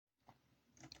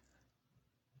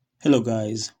Hello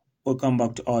guys, welcome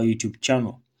back to our YouTube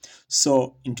channel.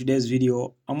 So in today's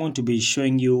video, I'm going to be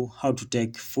showing you how to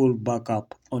take full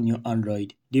backup on your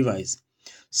Android device.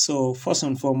 So first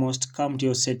and foremost, come to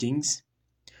your settings.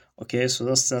 Okay, so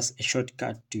that's just a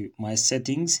shortcut to my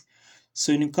settings.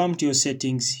 So when you come to your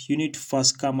settings, you need to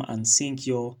first come and sync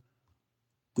your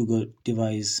Google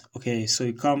device. Okay, so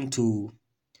you come to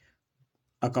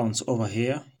accounts over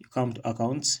here, you come to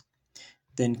accounts,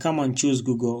 then come and choose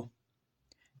Google,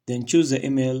 then choose the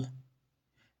email,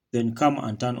 then come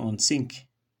and turn on sync.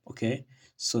 Okay,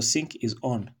 so sync is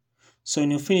on. So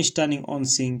when you finish turning on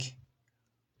sync,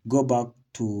 go back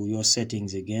to your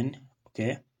settings again.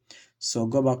 Okay, so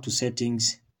go back to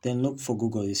settings, then look for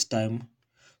Google this time.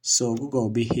 So Google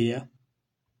will be here.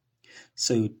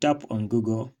 So you tap on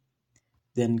Google,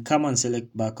 then come and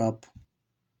select backup.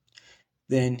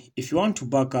 Then if you want to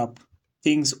backup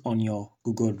things on your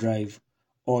Google Drive,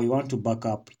 or you want to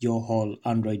backup your whole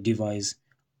Android device,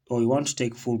 or you want to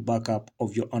take full backup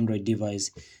of your Android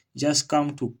device, just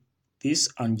come to this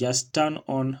and just turn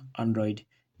on Android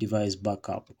device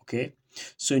backup. Okay,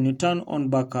 so when you turn on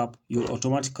backup, you'll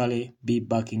automatically be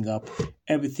backing up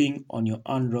everything on your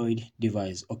Android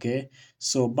device. Okay,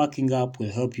 so backing up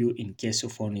will help you in case your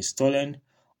phone is stolen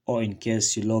or in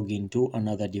case you log into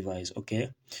another device. Okay,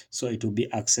 so it will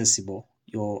be accessible,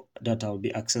 your data will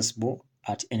be accessible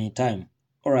at any time.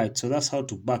 All right, so that's how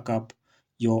to back up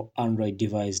your Android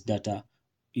device data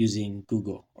using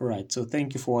Google. All right, so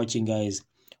thank you for watching guys.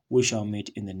 We shall meet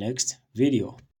in the next video.